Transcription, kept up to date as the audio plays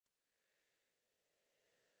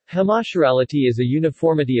Homochirality is a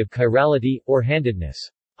uniformity of chirality, or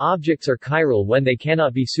handedness. Objects are chiral when they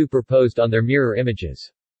cannot be superposed on their mirror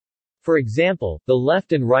images. For example, the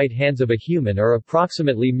left and right hands of a human are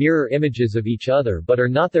approximately mirror images of each other but are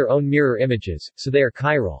not their own mirror images, so they are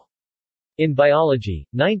chiral. In biology,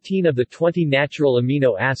 19 of the 20 natural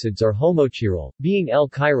amino acids are homochiral, being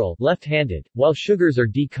L-chiral left-handed, while sugars are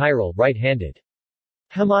D-chiral right-handed.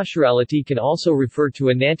 Homochirality can also refer to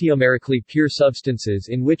enantiomerically pure substances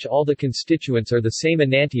in which all the constituents are the same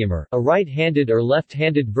enantiomer, a right-handed or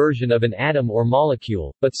left-handed version of an atom or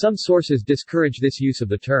molecule, but some sources discourage this use of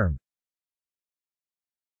the term.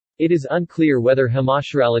 It is unclear whether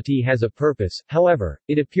homochirality has a purpose, however,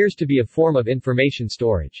 it appears to be a form of information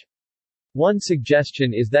storage. One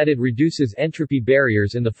suggestion is that it reduces entropy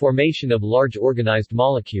barriers in the formation of large organized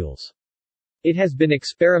molecules. It has been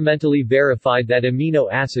experimentally verified that amino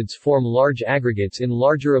acids form large aggregates in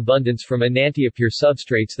larger abundance from enantiopure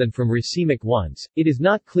substrates than from racemic ones. It is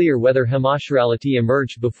not clear whether homochirality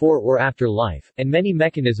emerged before or after life, and many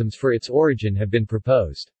mechanisms for its origin have been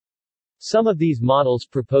proposed. Some of these models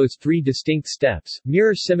propose three distinct steps.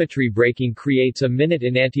 Mirror symmetry breaking creates a minute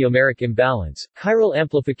enantiomeric imbalance, chiral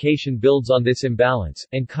amplification builds on this imbalance,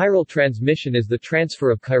 and chiral transmission is the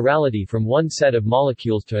transfer of chirality from one set of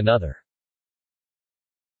molecules to another.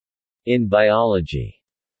 In biology,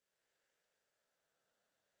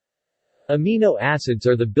 amino acids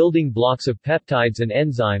are the building blocks of peptides and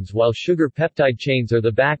enzymes while sugar peptide chains are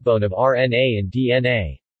the backbone of RNA and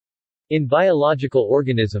DNA. In biological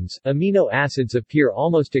organisms, amino acids appear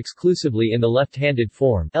almost exclusively in the left-handed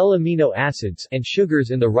form L-amino acids and sugars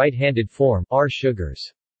in the right-handed form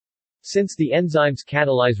R-sugars. Since the enzymes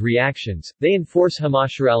catalyze reactions, they enforce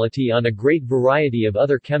homochirality on a great variety of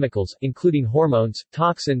other chemicals, including hormones,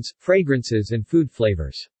 toxins, fragrances and food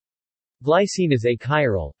flavors. Glycine is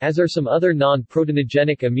achiral, as are some other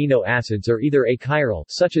non-proteinogenic amino acids or either achiral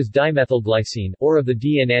such as dimethylglycine, or of the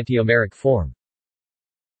D-enantiomeric form.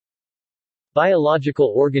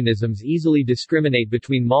 Biological organisms easily discriminate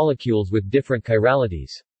between molecules with different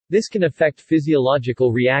chiralities. This can affect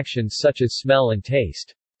physiological reactions such as smell and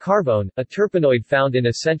taste. Carvone, a terpenoid found in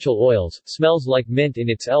essential oils, smells like mint in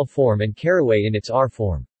its L form and caraway in its R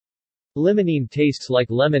form. Limonene tastes like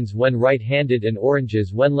lemons when right-handed and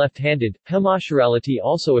oranges when left-handed. Homochirality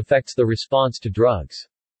also affects the response to drugs.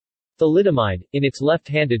 Thalidomide, in its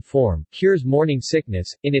left-handed form, cures morning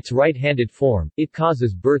sickness, in its right-handed form, it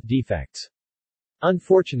causes birth defects.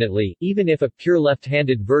 Unfortunately, even if a pure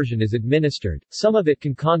left-handed version is administered, some of it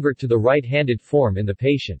can convert to the right-handed form in the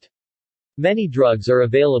patient. Many drugs are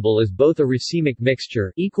available as both a racemic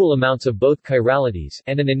mixture, equal amounts of both chiralities,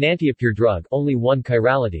 and an enantiopure drug, only one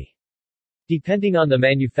chirality. Depending on the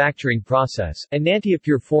manufacturing process,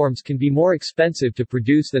 enantiopure forms can be more expensive to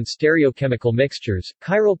produce than stereochemical mixtures.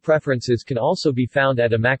 Chiral preferences can also be found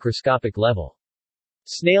at a macroscopic level.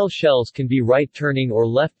 Snail shells can be right-turning or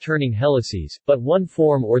left-turning helices, but one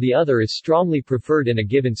form or the other is strongly preferred in a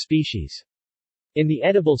given species. In the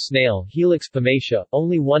edible snail Helix pomatia,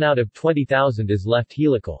 only 1 out of 20,000 is left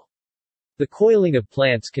helical. The coiling of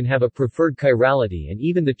plants can have a preferred chirality and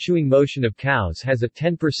even the chewing motion of cows has a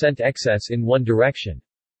 10% excess in one direction.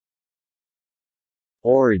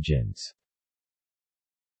 Origins.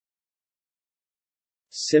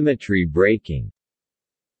 Symmetry breaking.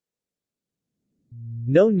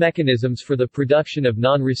 Known mechanisms for the production of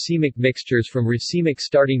non-racemic mixtures from racemic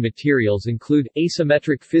starting materials include,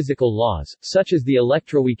 asymmetric physical laws, such as the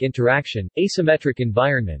electroweak interaction, asymmetric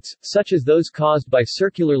environments, such as those caused by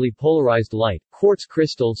circularly polarized light, quartz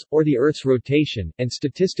crystals, or the Earth's rotation, and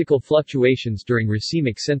statistical fluctuations during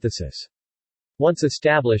racemic synthesis. Once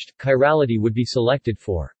established, chirality would be selected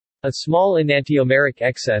for. A small enantiomeric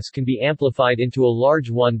excess can be amplified into a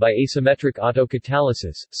large one by asymmetric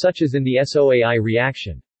autocatalysis, such as in the SOAI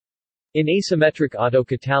reaction. In asymmetric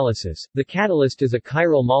autocatalysis, the catalyst is a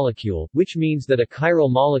chiral molecule, which means that a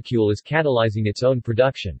chiral molecule is catalyzing its own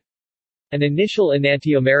production. An initial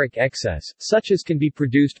enantiomeric excess, such as can be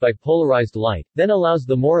produced by polarized light, then allows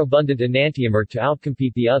the more abundant enantiomer to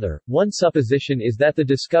outcompete the other. One supposition is that the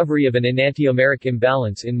discovery of an enantiomeric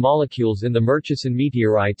imbalance in molecules in the Murchison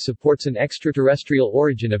meteorite supports an extraterrestrial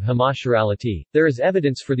origin of homochirality. There is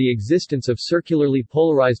evidence for the existence of circularly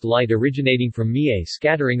polarized light originating from Mie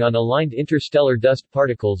scattering on aligned interstellar dust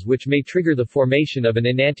particles which may trigger the formation of an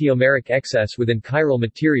enantiomeric excess within chiral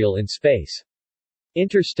material in space.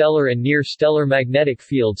 Interstellar and near-stellar magnetic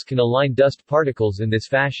fields can align dust particles in this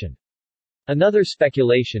fashion. Another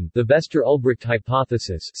speculation, the Vester-Ulbricht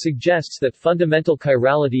hypothesis, suggests that fundamental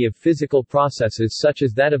chirality of physical processes such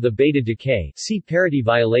as that of the beta decay, see parity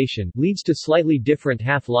violation, leads to slightly different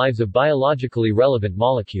half-lives of biologically relevant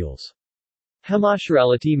molecules.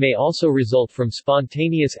 Homochirality may also result from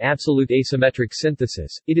spontaneous absolute asymmetric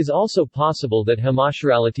synthesis. It is also possible that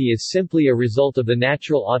homochirality is simply a result of the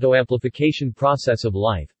natural autoamplification process of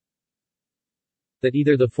life, that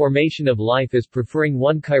either the formation of life as preferring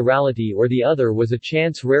one chirality or the other was a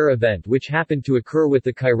chance rare event which happened to occur with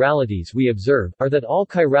the chiralities we observe, or that all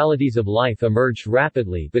chiralities of life emerged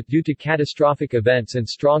rapidly but due to catastrophic events and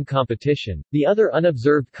strong competition, the other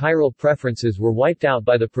unobserved chiral preferences were wiped out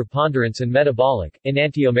by the preponderance and metabolic,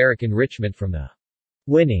 enantiomeric enrichment from the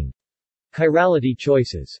winning chirality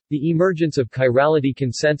choices. The emergence of chirality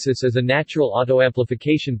consensus as a natural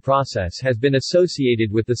autoamplification process has been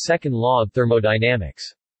associated with the second law of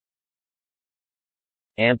thermodynamics.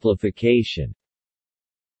 Amplification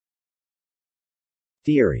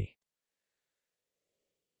theory.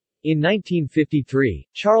 In 1953,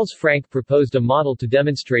 Charles Frank proposed a model to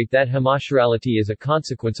demonstrate that homochirality is a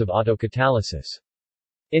consequence of autocatalysis.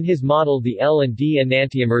 In his model, the L and D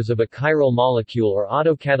enantiomers of a chiral molecule are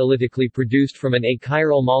autocatalytically produced from an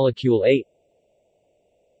achiral molecule A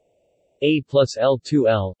plus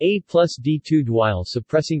L2L, A plus D2 while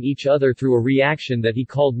suppressing each other through a reaction that he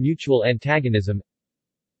called mutual antagonism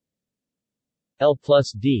L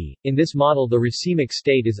plus D. In this model, the racemic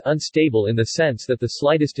state is unstable in the sense that the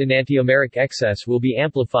slightest enantiomeric excess will be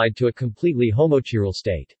amplified to a completely homochiral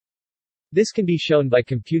state. This can be shown by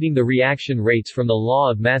computing the reaction rates from the law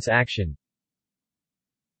of mass action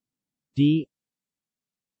D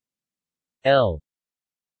L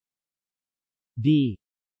D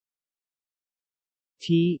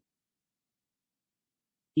T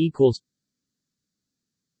equals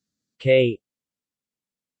K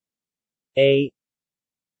A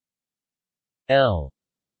L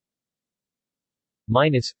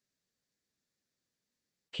minus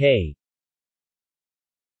K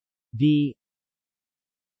D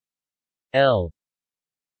L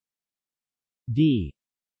D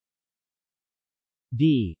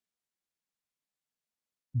D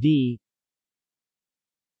D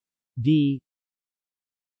D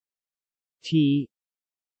T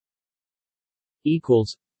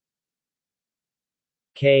equals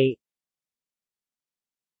K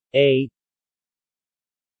A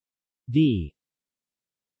D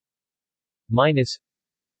minus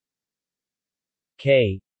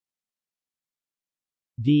K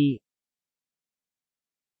D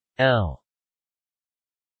L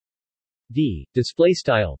D display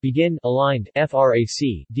style begin aligned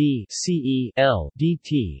frac D CE L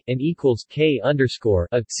DT and equals K underscore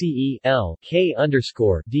a CE L K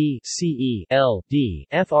underscore D CE L D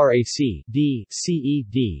frac D CE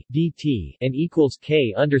D DT and equals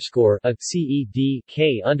K underscore a CE D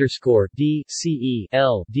K underscore D CE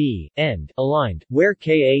L D end aligned where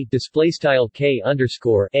Ka display style K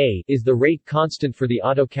underscore a is the rate constant for the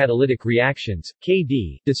autocatalytic reactions.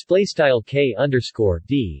 KD display style K underscore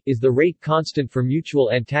D is the rate constant for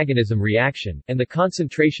mutual antagonism reaction, and the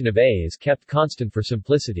concentration of A is kept constant for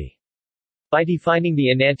simplicity. By defining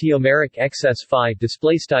the enantiomeric excess phi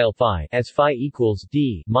phi as phi equals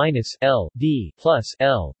D minus L D plus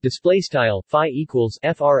L phi equals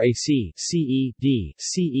frac CE D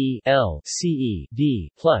CE L CE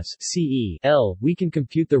D plus CE L, we can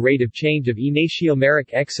compute the rate of change of enantiomeric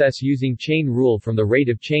excess using chain rule from the rate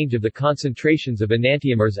of change of the concentrations of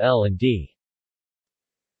enantiomers L and D.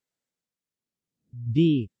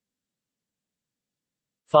 D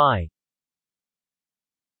phi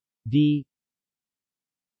D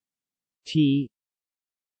T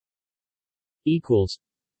equals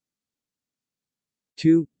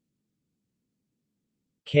 2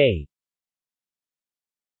 K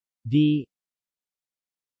D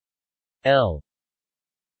L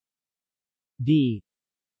D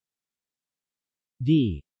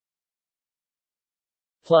D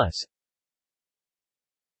plus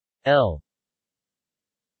L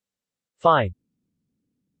phi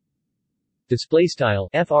display style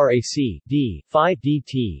frac D phi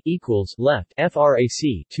dt equals left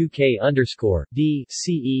frac 2k underscore D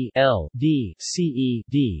CE L D CE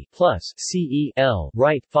D plus CE L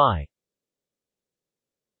right phi.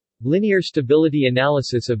 Linear stability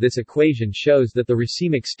analysis of this equation shows that the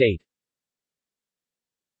racemic state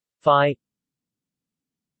phi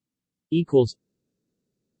equals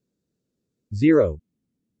 0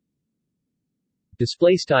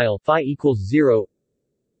 display style phi equals 0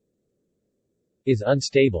 is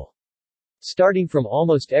unstable. Starting from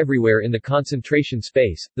almost everywhere in the concentration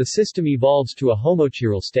space, the system evolves to a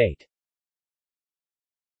homochiral state.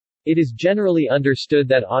 It is generally understood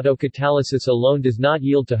that autocatalysis alone does not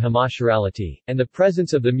yield to homochirality, and the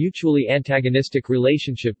presence of the mutually antagonistic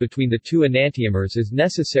relationship between the two enantiomers is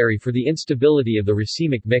necessary for the instability of the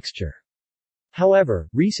racemic mixture. However,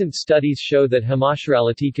 recent studies show that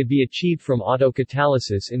homochirality could be achieved from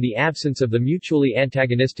autocatalysis in the absence of the mutually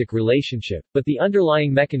antagonistic relationship, but the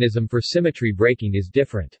underlying mechanism for symmetry breaking is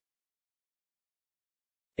different.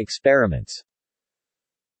 Experiments.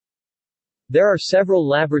 There are several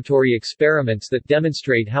laboratory experiments that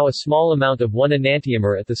demonstrate how a small amount of one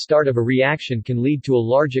enantiomer at the start of a reaction can lead to a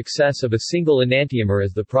large excess of a single enantiomer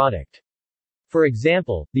as the product. For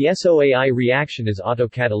example, the SOAI reaction is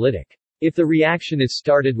autocatalytic. If the reaction is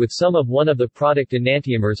started with some of one of the product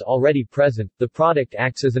enantiomers already present, the product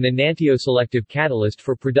acts as an enantioselective catalyst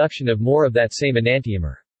for production of more of that same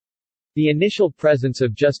enantiomer. The initial presence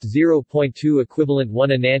of just 0.2 equivalent 1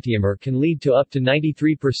 enantiomer can lead to up to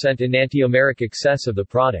 93% enantiomeric excess of the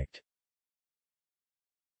product.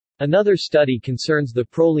 Another study concerns the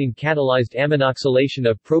proline-catalyzed aminoxylation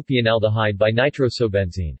of propionaldehyde by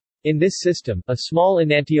nitrosobenzene. In this system, a small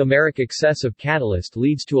enantiomeric excess of catalyst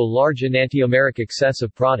leads to a large enantiomeric excess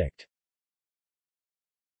of product.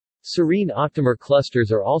 Serine octamer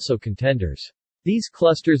clusters are also contenders. These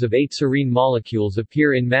clusters of 8 serine molecules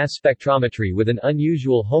appear in mass spectrometry with an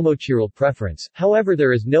unusual homochiral preference, however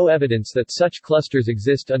there is no evidence that such clusters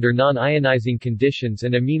exist under non-ionizing conditions,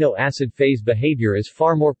 and amino acid phase behavior is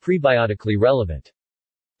far more prebiotically relevant.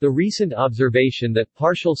 The recent observation that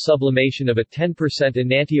partial sublimation of a 10%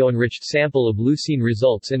 enantio-enriched sample of leucine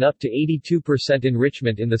results in up to 82%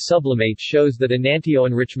 enrichment in the sublimate shows that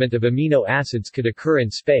enantio-enrichment of amino acids could occur in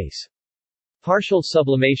space. Partial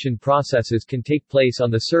sublimation processes can take place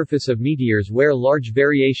on the surface of meteors where large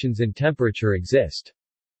variations in temperature exist.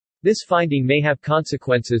 This finding may have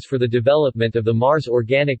consequences for the development of the Mars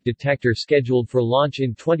Organic Detector scheduled for launch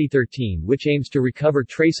in 2013, which aims to recover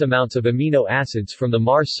trace amounts of amino acids from the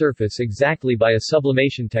Mars surface exactly by a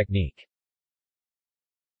sublimation technique.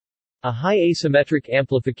 A high asymmetric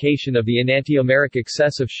amplification of the enantiomeric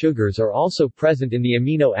excess of sugars are also present in the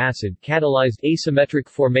amino acid catalyzed asymmetric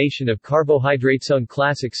formation of carbohydrates. One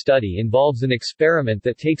classic study involves an experiment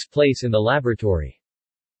that takes place in the laboratory.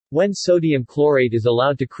 When sodium chlorate is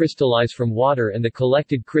allowed to crystallize from water and the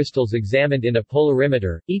collected crystals examined in a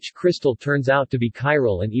polarimeter, each crystal turns out to be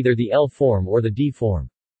chiral in either the L form or the D form.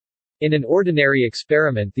 In an ordinary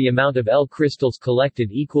experiment, the amount of L crystals collected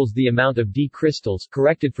equals the amount of D crystals,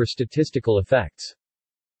 corrected for statistical effects.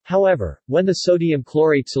 However, when the sodium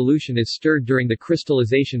chlorate solution is stirred during the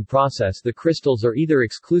crystallization process, the crystals are either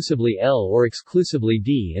exclusively L or exclusively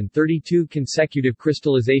D. In 32 consecutive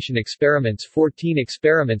crystallization experiments, 14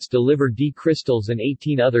 experiments delivered D crystals and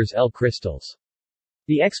 18 others L crystals.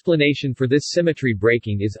 The explanation for this symmetry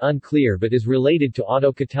breaking is unclear but is related to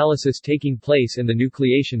autocatalysis taking place in the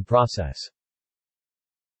nucleation process.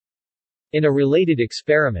 In a related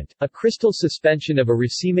experiment, a crystal suspension of a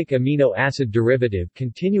racemic amino acid derivative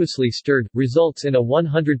continuously stirred, results in a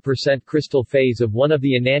 100% crystal phase of one of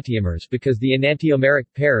the enantiomers because the enantiomeric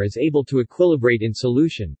pair is able to equilibrate in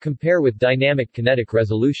solution. Compare with dynamic kinetic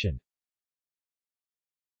resolution.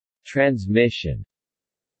 Transmission.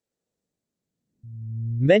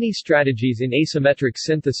 Many strategies in asymmetric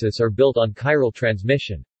synthesis are built on chiral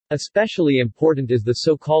transmission. Especially important is the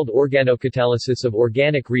so-called organocatalysis of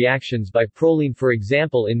organic reactions by proline, for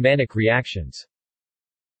example in Mannich reactions.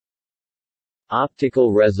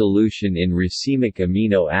 Optical resolution in racemic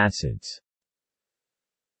amino acids.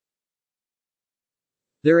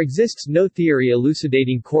 There exists no theory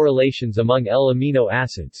elucidating correlations among L amino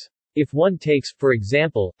acids. If one takes, for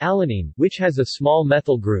example, alanine, which has a small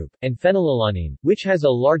methyl group, and phenylalanine, which has a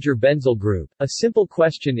larger benzyl group, a simple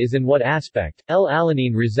question is in what aspect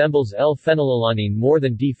L-alanine resembles L-phenylalanine more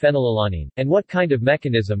than D-phenylalanine, and what kind of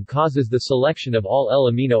mechanism causes the selection of all L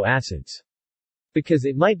amino acids. Because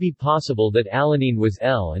it might be possible that alanine was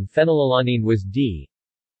L and phenylalanine was D.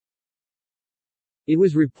 It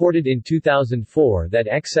was reported in 2004 that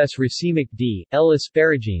excess racemic D,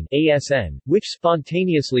 L-asparagine (ASN), which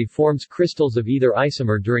spontaneously forms crystals of either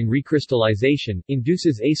isomer during recrystallization,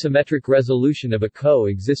 induces asymmetric resolution of a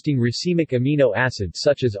co-existing racemic amino acid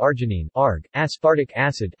such as arginine (ARG), aspartic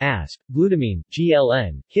acid (ASP), glutamine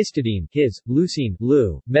 (GLN), histidine (HIS), leucine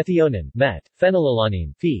 (LEU), methionine (MET),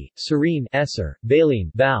 phenylalanine (PHE), serine (ESER),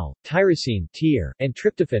 valine (VAL), tyrosine (TYR), and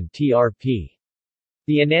tryptophan (TRP).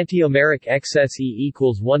 The enantiomeric excess E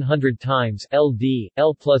equals 100 times LD,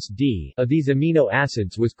 L plus D of these amino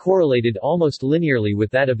acids was correlated almost linearly with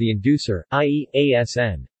that of the inducer, i.e.,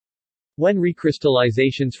 ASN. When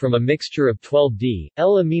recrystallizations from a mixture of 12D,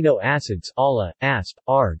 L-amino acids ALA, ASP,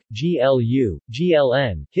 ARG, GLU,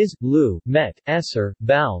 GLN, His, Lu, Met, Esser,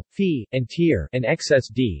 Val, Phe, and Tier, and excess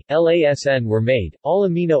D, LASN were made, all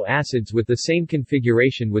amino acids with the same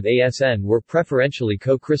configuration with ASN were preferentially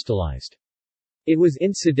co-crystallized. It was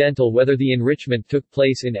incidental whether the enrichment took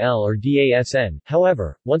place in L or DASN,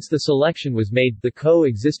 however, once the selection was made, the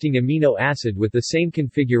co-existing amino acid with the same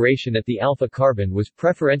configuration at the alpha carbon was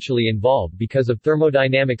preferentially involved because of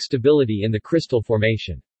thermodynamic stability in the crystal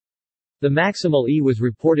formation. The maximal E was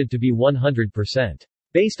reported to be 100%.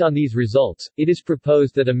 Based on these results, it is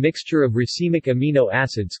proposed that a mixture of racemic amino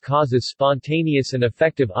acids causes spontaneous and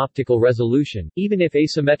effective optical resolution, even if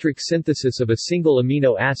asymmetric synthesis of a single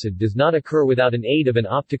amino acid does not occur without an aid of an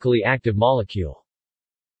optically active molecule.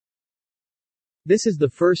 This is the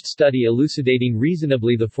first study elucidating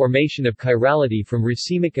reasonably the formation of chirality from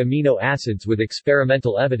racemic amino acids with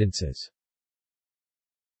experimental evidences.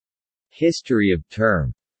 History of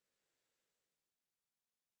term.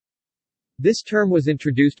 This term was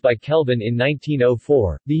introduced by Kelvin in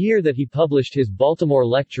 1904, the year that he published his Baltimore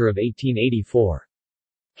lecture of 1884.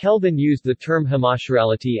 Kelvin used the term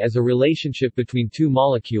homochirality as a relationship between two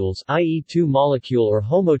molecules, i.e. two-molecule or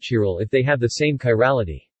homochiral if they have the same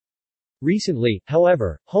chirality. Recently,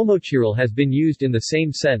 however, homochiral has been used in the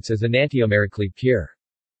same sense as enantiomerically pure.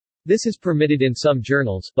 This is permitted in some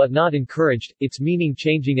journals, but not encouraged, its meaning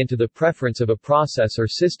changing into the preference of a process or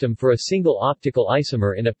system for a single optical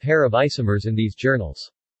isomer in a pair of isomers in these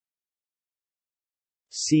journals.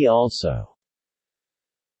 See also: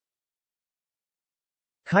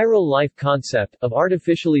 Chiral life concept, of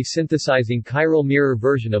artificially synthesizing chiral mirror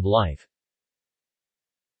version of life.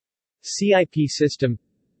 CIP system.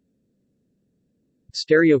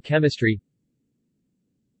 Stereochemistry.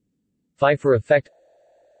 Pfeiffer effect.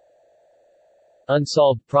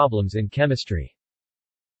 Unsolved problems in chemistry.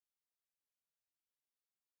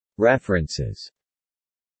 References.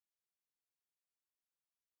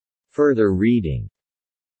 Further reading.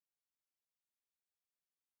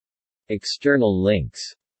 External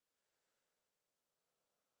links.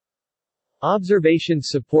 Observations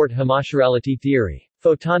support homochirality theory.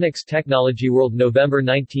 Photonics Technology World, November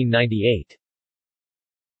 1998.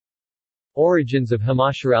 Origins of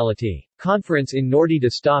Homochirality. Conference in Nordi to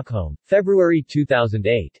Stockholm, February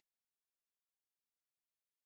 2008.